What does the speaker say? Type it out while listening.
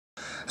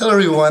Hello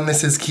everyone,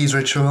 this is Keys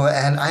Ritual,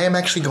 and I am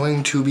actually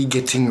going to be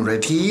getting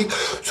ready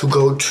to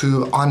go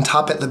to On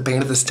Top at the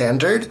Bain of the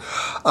Standard.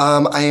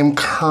 I am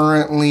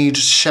currently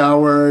just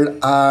showered.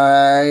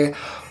 I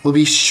will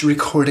be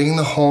recording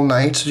the whole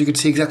night so you can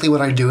see exactly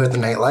what I do at the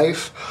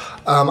nightlife.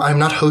 I'm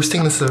not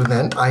hosting this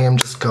event, I am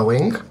just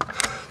going.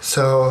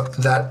 So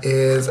that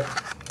is,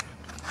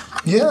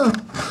 yeah.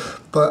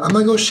 But I'm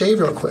gonna go shave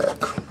real quick.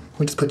 Let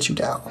me just put you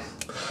down.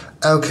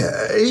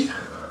 Okay.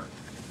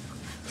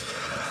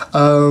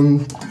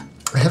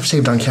 I have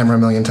shaved on camera a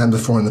million times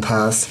before in the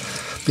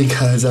past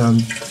because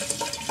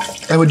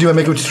I would do my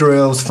makeup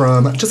tutorials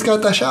from just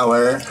got the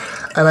shower,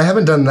 and I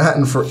haven't done that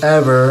in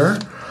forever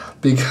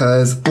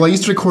because, well, I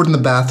used to record in the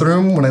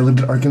bathroom when I lived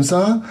in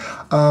Arkansas,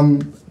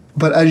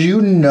 but as you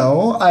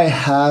know, I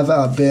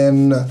have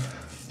been,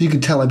 you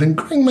can tell, I've been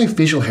growing my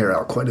facial hair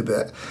out quite a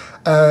bit.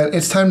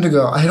 It's time to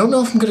go. I don't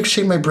know if I'm going to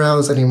shave my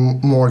brows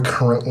anymore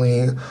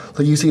currently.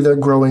 Like you see, they're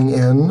growing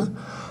in.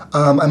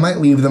 I might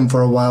leave them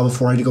for a while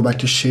before I go back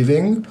to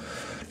shaving,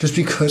 just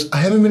because I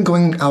haven't been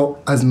going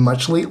out as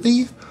much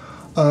lately,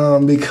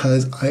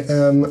 because I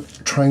am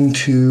trying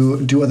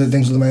to do other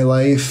things with my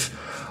life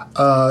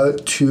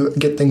to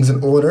get things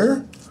in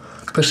order,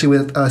 especially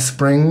with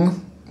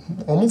spring,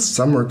 almost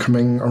summer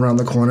coming around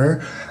the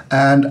corner,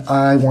 and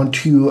I want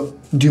to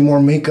do more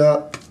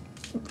makeup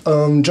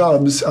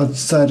jobs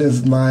outside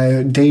of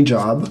my day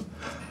job.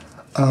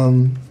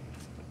 I'm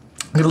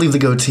gonna leave the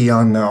goatee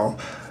on now.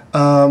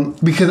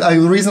 Because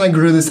the reason I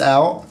grew this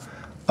out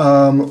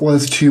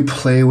was to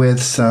play with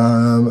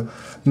some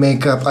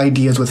makeup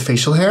ideas with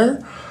facial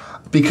hair,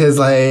 because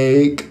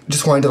like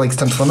just wanted to like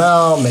stencil them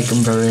out, make them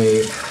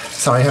very,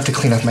 sorry I have to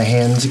clean up my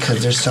hands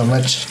because there's so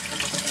much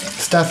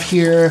stuff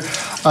here.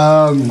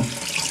 I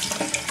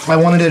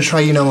wanted to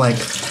try, you know, like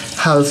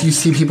how you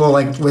see people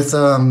like with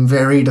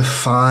very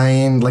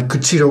defined, like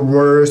Conchita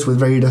Wurst with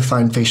very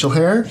defined facial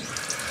hair.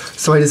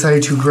 So I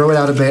decided to grow it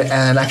out a bit,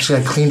 and actually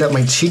I cleaned up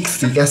my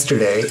cheeks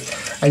yesterday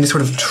and just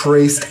sort of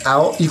traced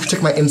out. You can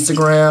check my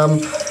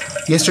Instagram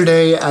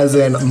yesterday as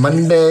in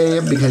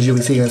Monday, because you'll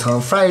be seeing this on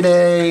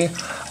Friday.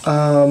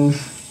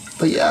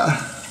 But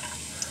yeah,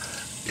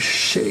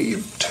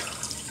 shaved.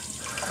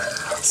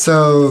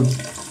 So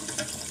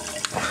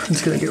I'm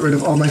just gonna get rid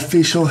of all my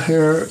facial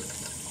hair.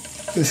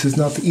 This is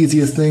not the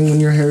easiest thing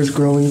when your hair is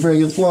growing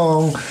very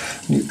long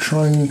and you're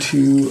trying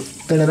to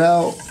thin it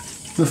out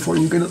before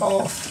you get it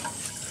off.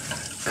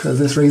 Because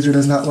this razor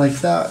does not like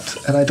that,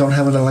 and I don't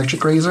have an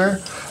electric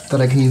razor that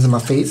I can use on my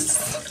face.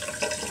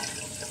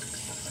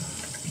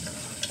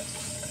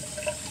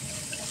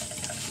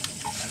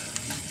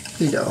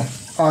 There you go,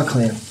 all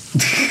clean.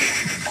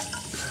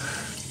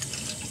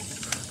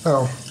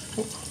 Oh.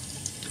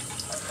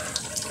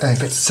 And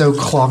it gets so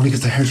clogged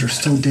because the hairs are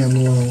so damn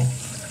long.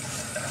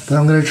 But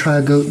I'm gonna try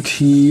a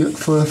goatee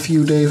for a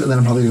few days, and then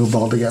I'm probably gonna go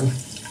bald again.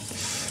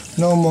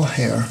 No more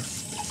hair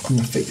on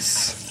the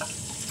face.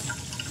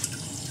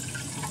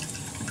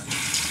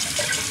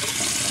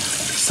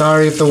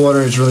 Sorry if the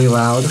water is really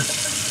loud.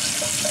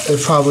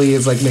 It probably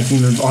is like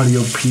making the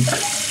audio peak.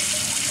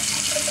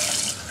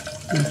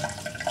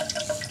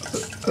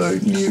 I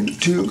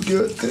need to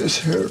get this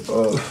hair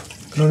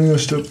off. And I'm gonna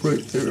stop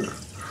right there.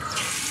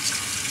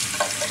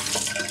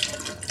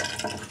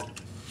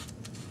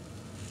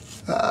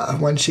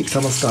 One cheek's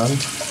almost done.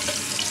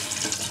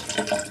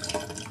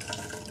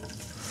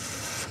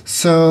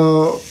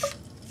 So,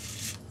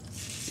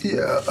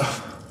 yeah.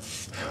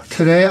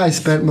 Today I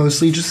spent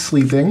mostly just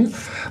sleeping,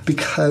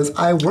 because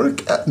I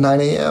work at 9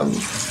 a.m.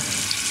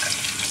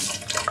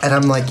 And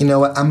I'm like, you know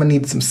what, I'm gonna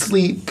need some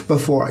sleep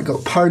before I go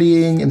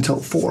partying until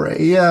 4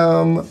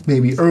 a.m.,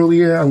 maybe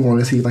earlier. I'm going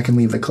to see if I can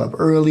leave the club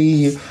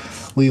early.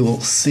 We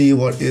will see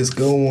what is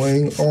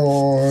going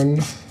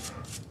on.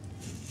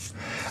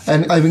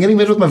 And I've been getting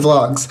better with my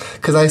vlogs,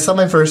 because I saw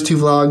my first 2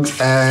 vlogs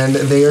and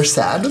they are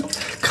sad,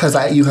 because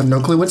you have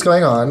no clue what's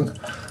going on.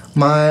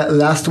 My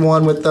last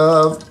one with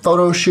the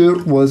photo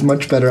shoot was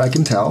much better, I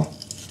can tell.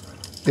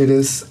 It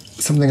is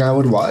something I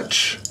would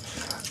watch,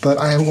 but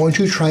I am going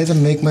to try to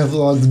make my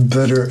vlogs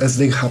better as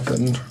they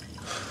happen.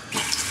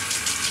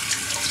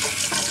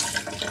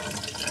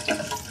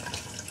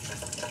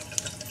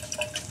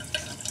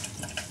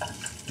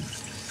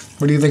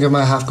 What do you think of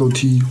my half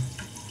goatee?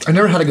 I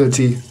never had a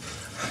goatee.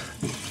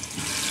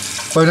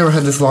 But I never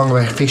had this long of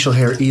my facial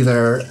hair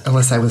either,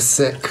 unless I was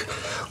sick,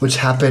 which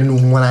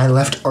happened when I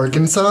left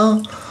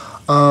Arkansas.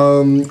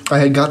 I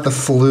had got the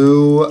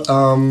flu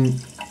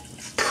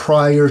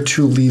prior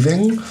to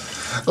leaving.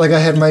 Like I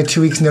had my 2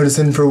 weeks notice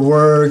in for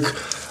work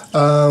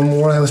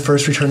when I was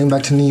first returning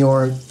back to New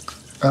York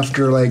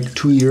after like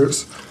 2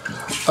 years.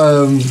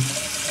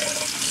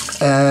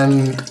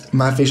 And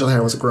my facial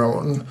hair was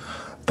grown.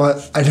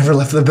 But I never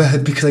left the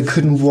bed because I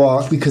couldn't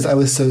walk because I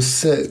was so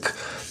sick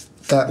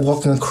that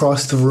walking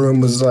across the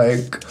room was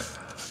like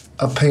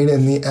a pain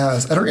in the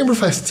ass. I don't remember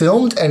if I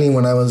filmed any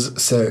when I was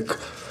sick.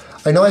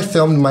 I know I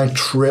filmed my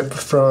trip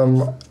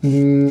from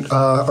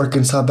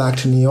Arkansas back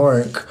to New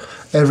York.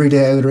 Every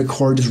day I would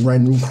record just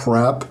random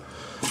crap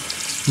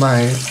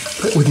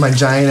with my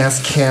giant ass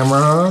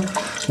camera,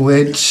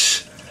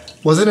 which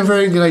wasn't a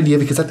very good idea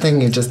because that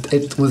thing,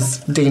 it was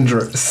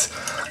dangerous.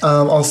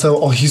 Also,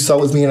 all you saw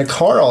was me in a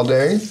car all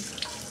day.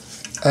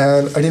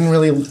 And I didn't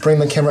really bring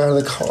the camera out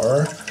of the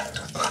car.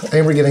 I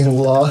remember getting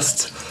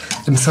lost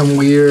in some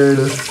weird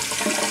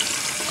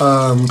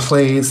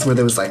place where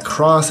there was like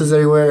crosses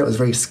everywhere. It was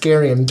very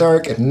scary and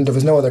dark, and there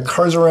was no other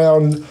cars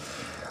around.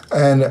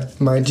 And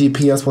my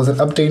GPS wasn't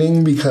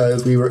updating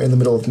because we were in the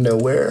middle of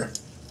nowhere.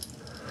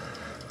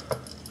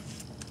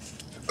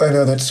 I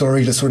know that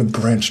story just sort of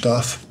branched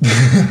off.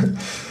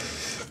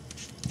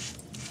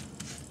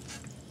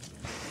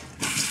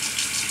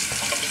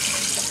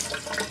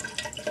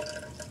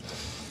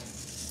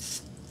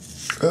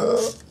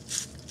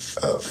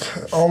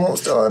 Okay,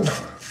 almost done.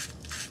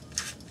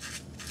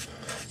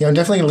 Yeah, I'm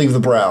definitely gonna leave the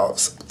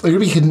brows. They're gonna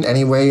be hidden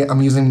anyway.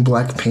 I'm using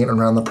black paint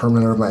around the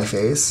perimeter of my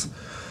face.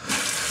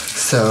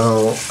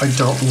 So I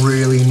don't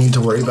really need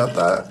to worry about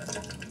that.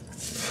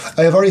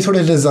 I have already sort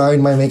of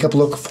designed my makeup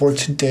look for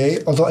today,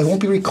 although I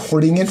won't be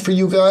recording it for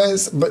you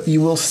guys, but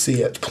you will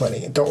see it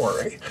plenty, don't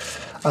worry.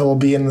 I will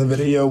be in the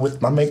video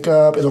with my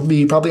makeup. It'll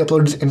be probably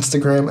uploaded to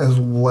Instagram as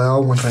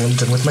well once I am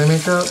done with my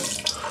makeup.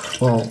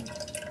 Well,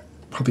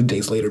 probably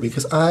days later,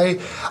 because I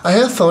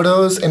have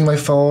photos in my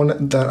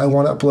phone that I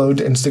want to upload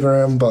to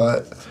Instagram,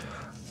 but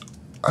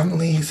I'm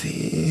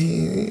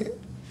lazy.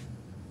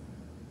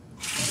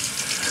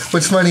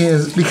 What's funny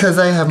is, because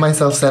I have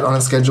myself set on a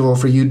schedule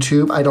for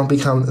YouTube, I don't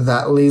become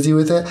that lazy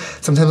with it.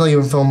 Sometimes I'll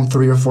even film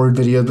 3 or 4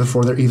 videos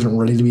before they're even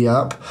ready to be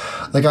up.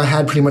 Like, I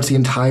had pretty much the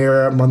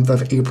entire month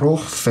of April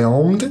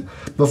filmed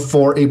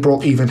before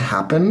April even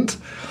happened.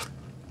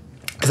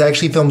 Because I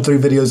actually filmed 3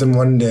 videos in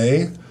one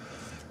day.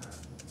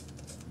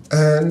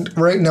 And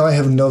right now I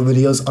have no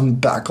videos on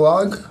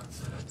backlog.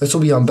 This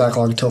will be on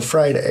backlog till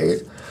Friday.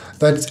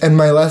 And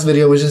my last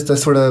video was just a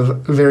sort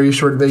of very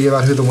short video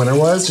about who the winner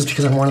was, just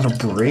because I wanted a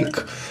break.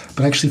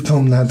 But I actually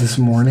filmed that this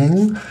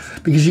morning,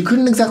 because you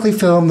couldn't exactly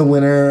film the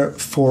winner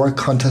for a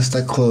contest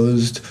that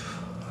closed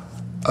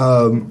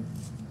the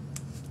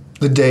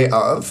day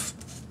of.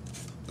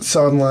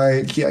 So I'm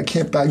like, yeah, I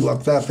can't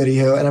backlog that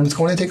video, and I'm just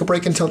going to take a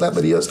break until that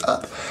video's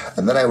up.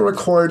 And then I will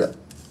record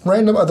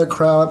random other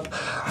crap.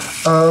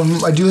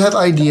 I do have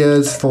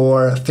ideas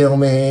for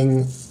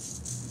filming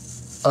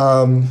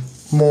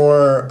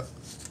more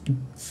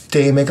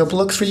day makeup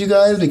looks for you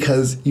guys,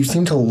 because you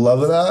seem to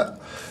love that.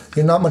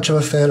 You're not much of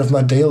a fan of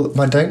my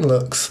night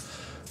looks.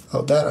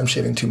 Oh, that I'm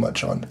shaving too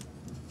much on.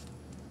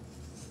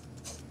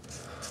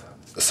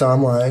 So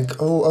I'm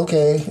like, oh,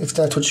 okay, if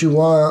that's what you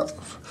want,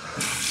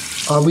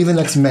 I'll be the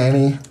next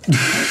Manny.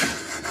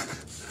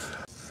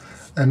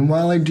 And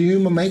while I do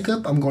my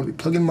makeup, I'm going to be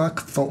plugging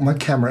my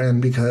camera in,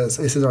 because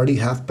this is already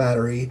half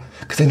battery.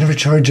 Because I never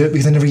charge it,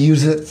 because I never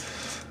use it.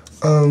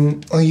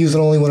 I'll use it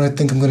only when I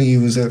think I'm going to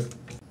use it.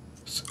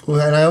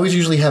 And I always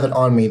usually have it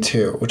on me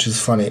too, which is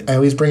funny. I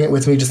always bring it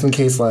with me just in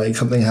case like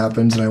something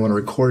happens and I want to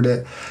record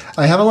it.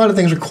 I have a lot of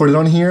things recorded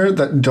on here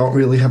that don't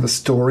really have a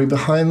story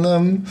behind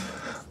them.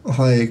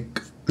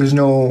 Like, there's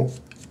no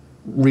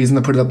reason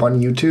to put it up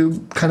on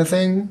YouTube kind of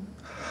thing.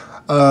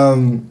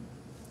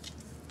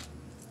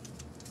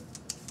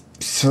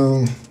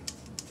 So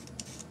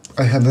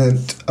I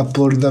haven't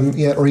uploaded them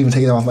yet, or even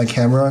taken them off my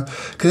camera,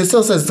 because it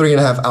still says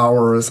 3.5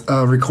 hours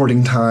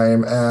recording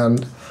time,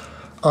 and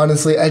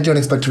honestly, I don't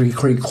expect to be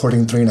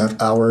recording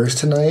 3.5 hours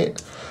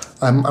tonight.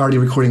 I'm already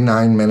recording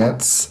 9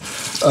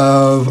 minutes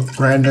of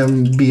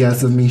random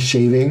BS of me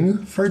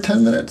shaving for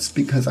 10 minutes,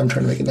 because I'm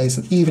trying to make it nice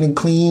and even and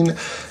clean,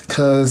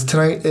 because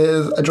tonight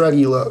is a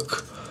draggy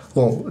look.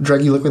 Well,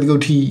 draggy look with a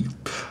goatee.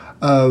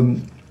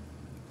 I'm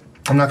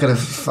not gonna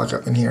fuck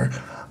up in here.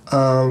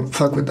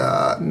 Fuck with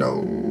that,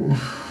 no.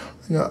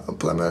 I got a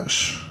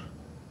blemish.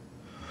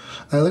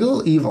 I look a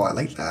little evil, I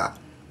like that.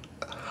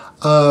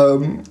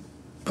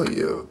 But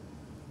yeah.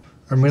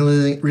 I'm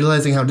really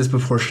realizing how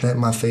disproportionate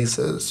my face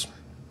is.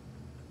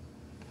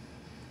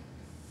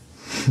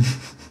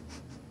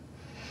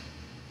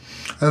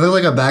 I look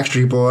like a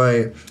Backstreet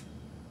Boy.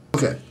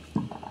 Okay.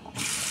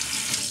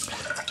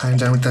 I'm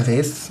done with the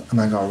face. I'm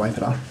gonna go wipe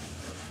it off.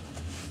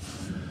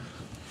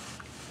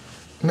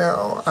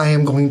 Now I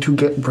am going to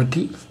get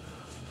ready.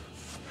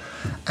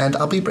 And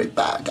I'll be right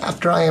back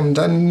after I am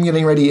done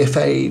getting ready, if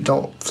I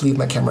don't leave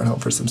my camera at home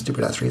for some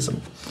stupid ass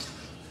reason.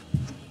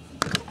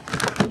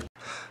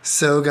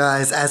 So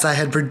guys, as I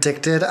had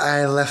predicted,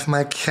 I left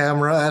my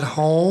camera at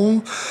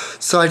home.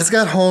 So I just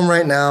got home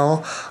right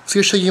now. I'm just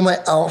gonna show you my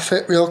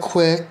outfit real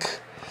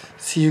quick,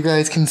 so you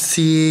guys can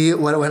see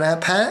what I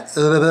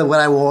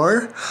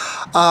wore.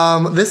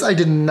 This I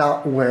did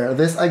not wear.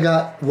 This I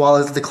got while I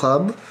was at the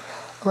club.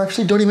 I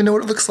actually don't even know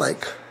what it looks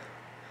like.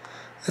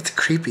 That's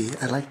creepy.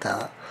 I like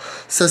that.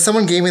 So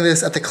someone gave me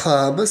this at the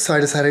club, so I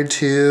decided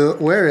to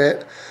wear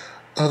it.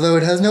 Although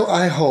it has no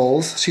eye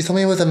holes. She told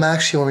me it was a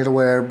mask she wanted me to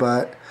wear,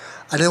 but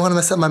I didn't want to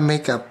mess up my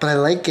makeup, but I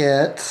like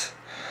it.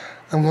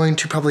 I'm going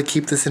to probably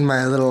keep this in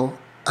my little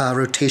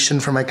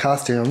rotation for my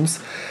costumes.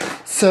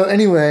 So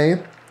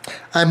anyway,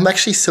 I'm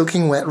actually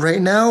soaking wet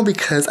right now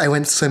because I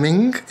went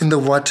swimming in the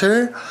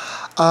water.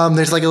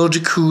 There's like a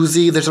little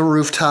jacuzzi, there's a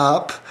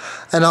rooftop,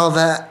 and all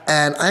that.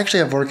 And I actually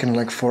have work in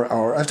like 4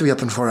 hours. I have to be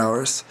up in 4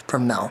 hours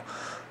from now.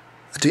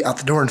 I have to be out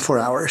the door in 4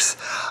 hours.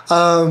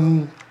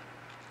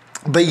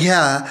 But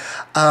yeah,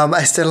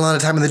 I spent a lot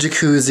of time in the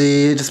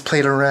jacuzzi, just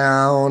played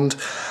around,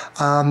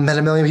 met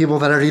a million people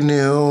that I already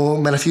knew,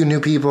 met a few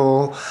new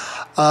people.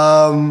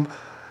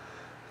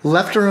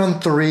 Left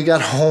around 3,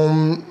 got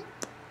home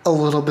a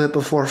little bit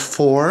before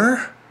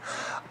 4.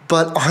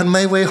 But on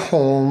my way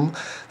home,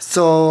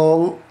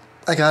 so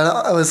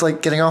I was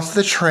like getting off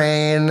the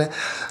train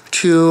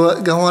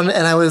to go on,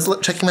 and I was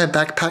checking my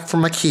backpack for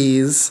my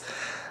keys,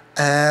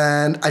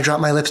 and I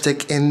dropped my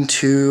lipstick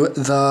into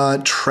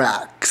the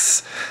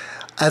tracks.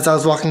 As I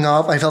was walking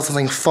off, I felt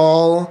something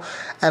fall,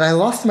 and I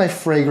lost my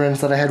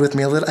fragrance that I had with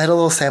me. I had a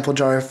little sample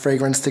jar of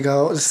fragrance to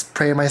go just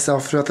spray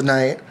myself throughout the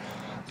night.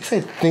 At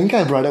least I think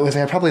I brought it with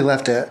me. I probably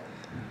left it.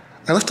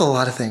 I left a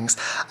lot of things.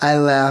 I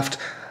left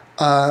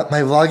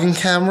my vlogging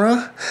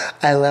camera.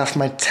 I left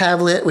my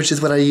tablet, which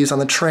is what I use on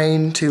the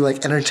train to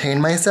like entertain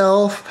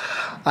myself.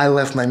 I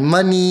left my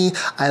money.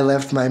 I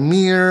left my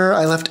mirror.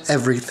 I left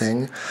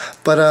everything.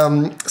 But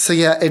so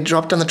yeah, it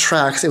dropped down the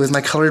tracks. It was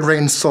my Colored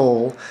Rain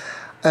Soul.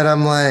 And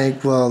I'm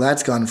like, well,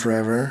 that's gone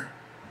forever.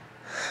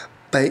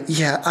 But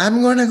yeah,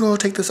 I'm going to go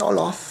take this all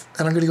off,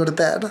 and I'm going to go to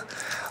bed.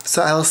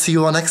 So I'll see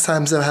you all next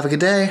time, so have a good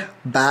day.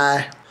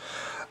 Bye.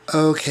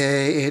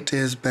 Okay, it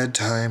is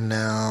bedtime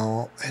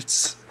now.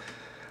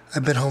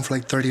 I've been home for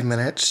like 30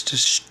 minutes,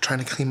 just trying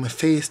to clean my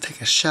face, take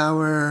a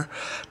shower,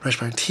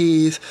 brush my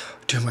teeth,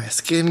 do my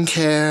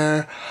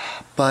skincare.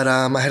 But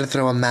I had to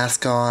throw a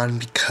mask on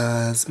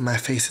because my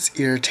face is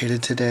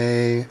irritated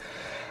today.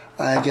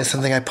 I guess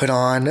something I put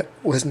on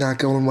was not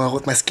going well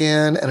with my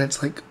skin, and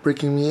it's like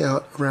breaking me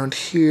out around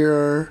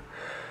here.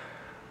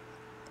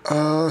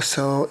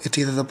 So it's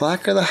either the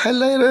black or the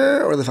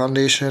highlighter, or the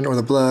foundation, or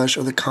the blush,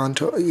 or the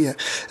contour. Yeah,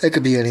 it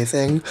could be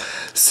anything.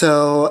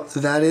 So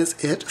that is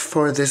it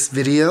for this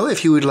video.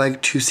 If you would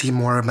like to see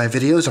more of my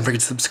videos, don't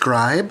forget to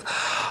subscribe.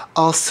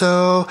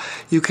 Also,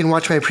 you can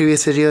watch my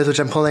previous videos, which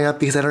I'm pulling up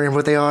because I don't remember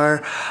what they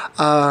are.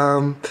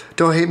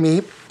 Don't hate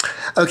me.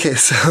 Okay,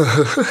 so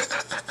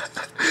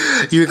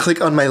you can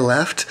click on my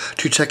left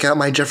to check out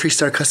my Jeffree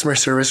Star customer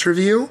service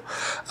review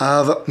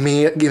of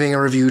me giving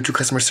a review to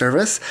customer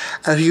service.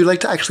 And if you'd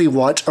like to actually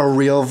watch a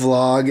real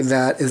vlog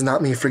that is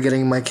not me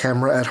forgetting my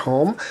camera at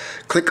home,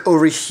 click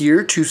over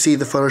here to see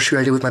the photo shoot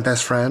I did with my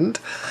best friend.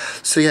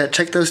 So yeah,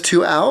 check those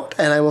two out,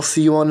 and I will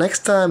see you all next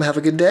time. Have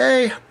a good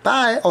day.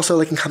 Bye. Also,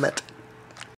 like and comment.